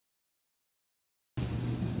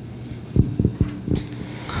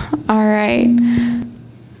All right.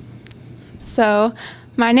 So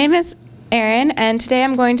my name is Erin, and today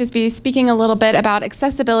I'm going to be speaking a little bit about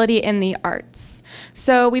accessibility in the arts.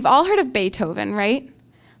 So we've all heard of Beethoven, right?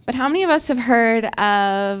 But how many of us have heard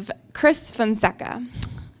of Chris Fonseca,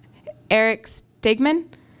 Eric Stegman?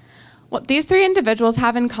 What these three individuals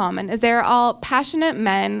have in common is they're all passionate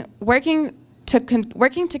men working to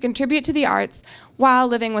contribute to the arts while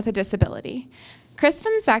living with a disability. Chris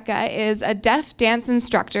Fonseca is a deaf dance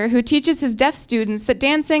instructor who teaches his deaf students that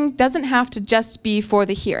dancing doesn't have to just be for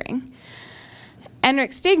the hearing.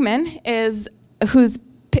 Eric Stegman is, whose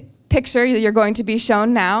picture you're going to be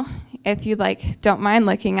shown now, if you don't mind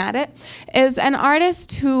looking at it, is an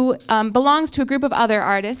artist who belongs to a group of other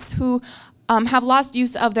artists who have lost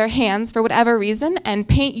use of their hands for whatever reason and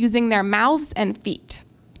paint using their mouths and feet.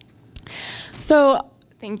 So,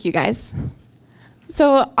 thank you guys.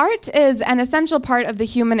 So art is an essential part of the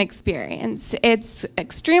human experience. It's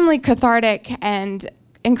extremely cathartic and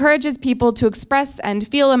encourages people to express and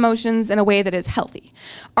feel emotions in a way that is healthy.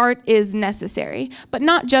 Art is necessary, but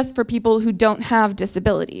not just for people who don't have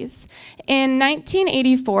disabilities. In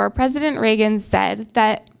 1984, President Reagan said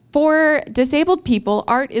that for disabled people,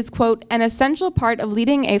 art is, quote, an essential part of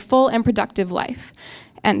leading a full and productive life,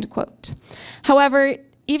 end quote. However,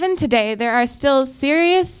 even today, there are still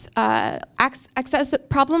serious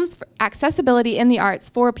problems for accessibility in the arts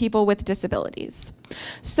for people with disabilities.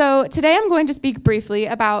 So today I'm going to speak briefly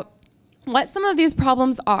about what some of these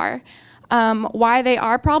problems are, why they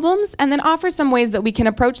are problems, and then offer some ways that we can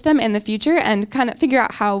approach them in the future and kind of figure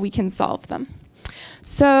out how we can solve them.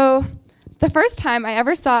 So the first time I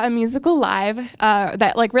ever saw a musical live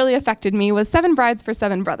that really affected me was Seven Brides for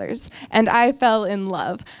Seven Brothers, and I fell in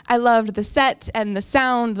love. I loved the set and the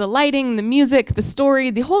sound, the lighting, the music, the story.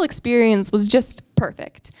 The whole experience was just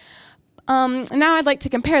perfect. Now I'd like to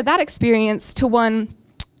compare that experience to one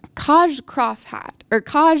Kaj Croft had, or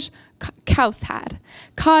Kaj Kaus had.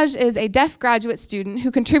 Kaj is a deaf graduate student who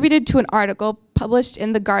contributed to an article published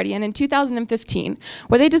in The Guardian in 2015,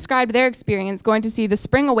 where they described their experience going to see The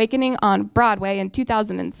Spring Awakening on Broadway in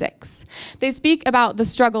 2006. They speak about the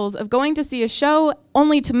struggles of going to see a show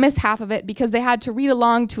only to miss half of it because they had to read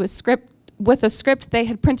along to a script they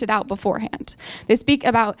had printed out beforehand. They speak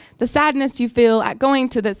about the sadness you feel at going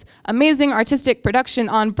to this amazing artistic production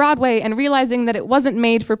on Broadway and realizing that it wasn't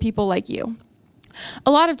made for people like you.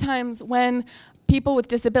 A lot of times when people with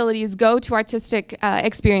disabilities go to artistic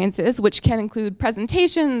experiences, which can include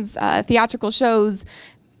presentations, theatrical shows,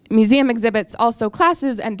 museum exhibits, also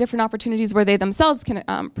classes and different opportunities where they themselves can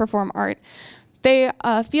perform art, they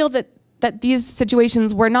feel that these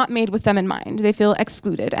situations were not made with them in mind. They feel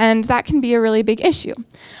excluded, and that can be a really big issue.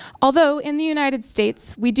 Although in the United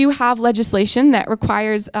States, we do have legislation that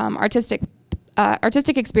requires artistic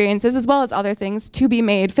experiences, as well as other things, to be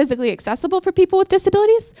made physically accessible for people with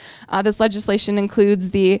disabilities. This legislation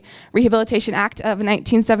includes the Rehabilitation Act of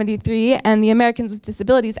 1973 and the Americans with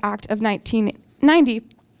Disabilities Act of 1990.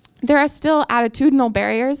 There are still attitudinal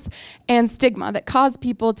barriers and stigma that cause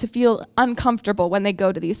people to feel uncomfortable when they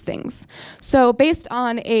go to these things. So based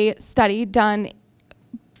on a study done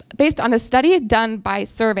by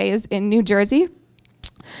surveys in New Jersey,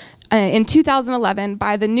 in 2011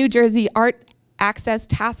 by the New Jersey Art Access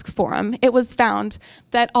Task Forum, it was found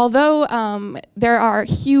that although there are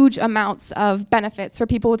huge amounts of benefits for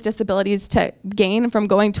people with disabilities to gain from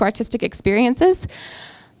going to artistic experiences,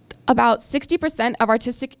 about 60% of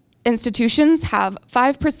artistic institutions have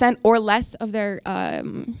 5% or less of their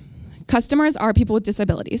customers are people with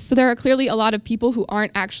disabilities. So there are clearly a lot of people who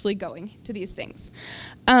aren't actually going to these things.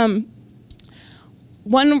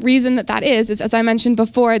 One reason that is, as I mentioned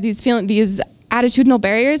before, these attitudinal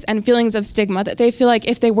barriers and feelings of stigma, that they feel like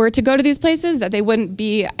if they were to go to these places, that they wouldn't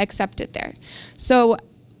be accepted there. So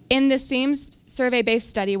in this same survey-based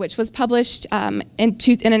study, which was published in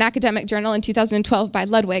an academic journal in 2012 by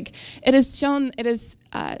Ludwig, it is shown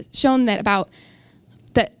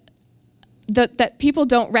that people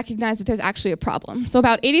don't recognize that there's actually a problem. So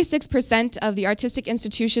about 86% of the artistic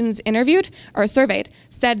institutions interviewed or surveyed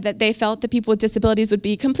said that they felt that people with disabilities would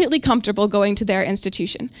be completely comfortable going to their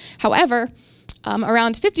institution. However,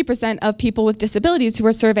 around 50% of people with disabilities who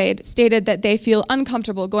were surveyed stated that they feel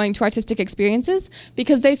uncomfortable going to artistic experiences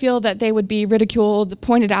because they feel that they would be ridiculed,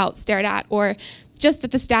 pointed out, stared at, or just that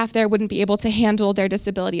the staff there wouldn't be able to handle their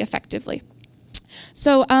disability effectively.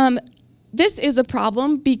 So this is a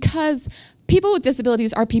problem because people with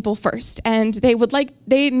disabilities are people first, and they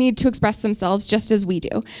need to express themselves just as we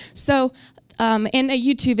do. So in a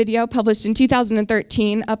YouTube video published in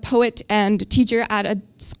 2013, a poet and teacher at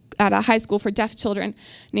a high school for deaf children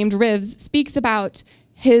named Rivs speaks about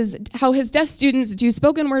how his deaf students do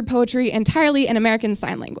spoken word poetry entirely in American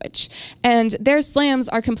Sign Language. And their slams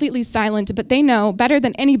are completely silent, but they know better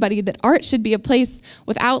than anybody that art should be a place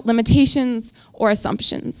without limitations or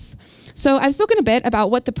assumptions. So I've spoken a bit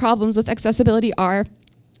about what the problems with accessibility are,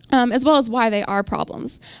 as well as why they are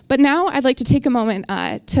problems. But now I'd like to take a moment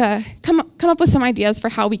to come up with some ideas for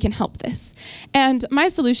how we can help this. And my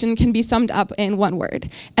solution can be summed up in one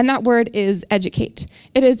word, and that word is educate.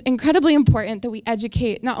 It is incredibly important that we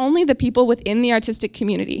educate not only the people within the artistic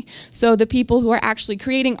community, so the people who are actually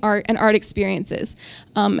creating art and art experiences,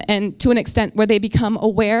 and to an extent where they become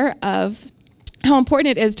aware of how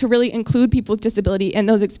important it is to really include people with disability in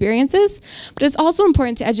those experiences, but it's also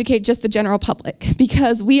important to educate just the general public,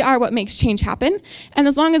 because we are what makes change happen. And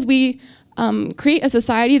as long as we create a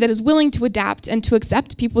society that is willing to adapt and to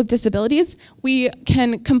accept people with disabilities, we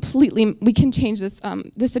can change this,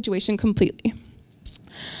 this situation completely.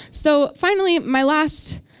 So finally,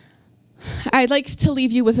 I'd like to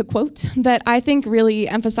leave you with a quote that I think really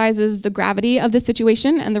emphasizes the gravity of this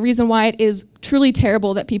situation and the reason why it is truly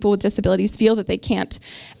terrible that people with disabilities feel that they can't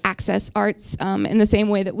access arts in the same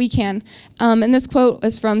way that we can. And this quote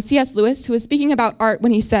is from C.S. Lewis, who is speaking about art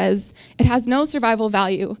when he says, "It has no survival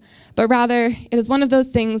value, but rather it is one of those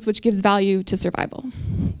things which gives value to survival."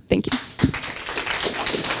 Thank you.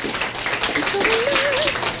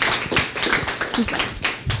 Who's next?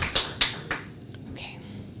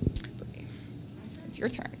 Your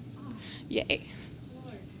turn. Yay.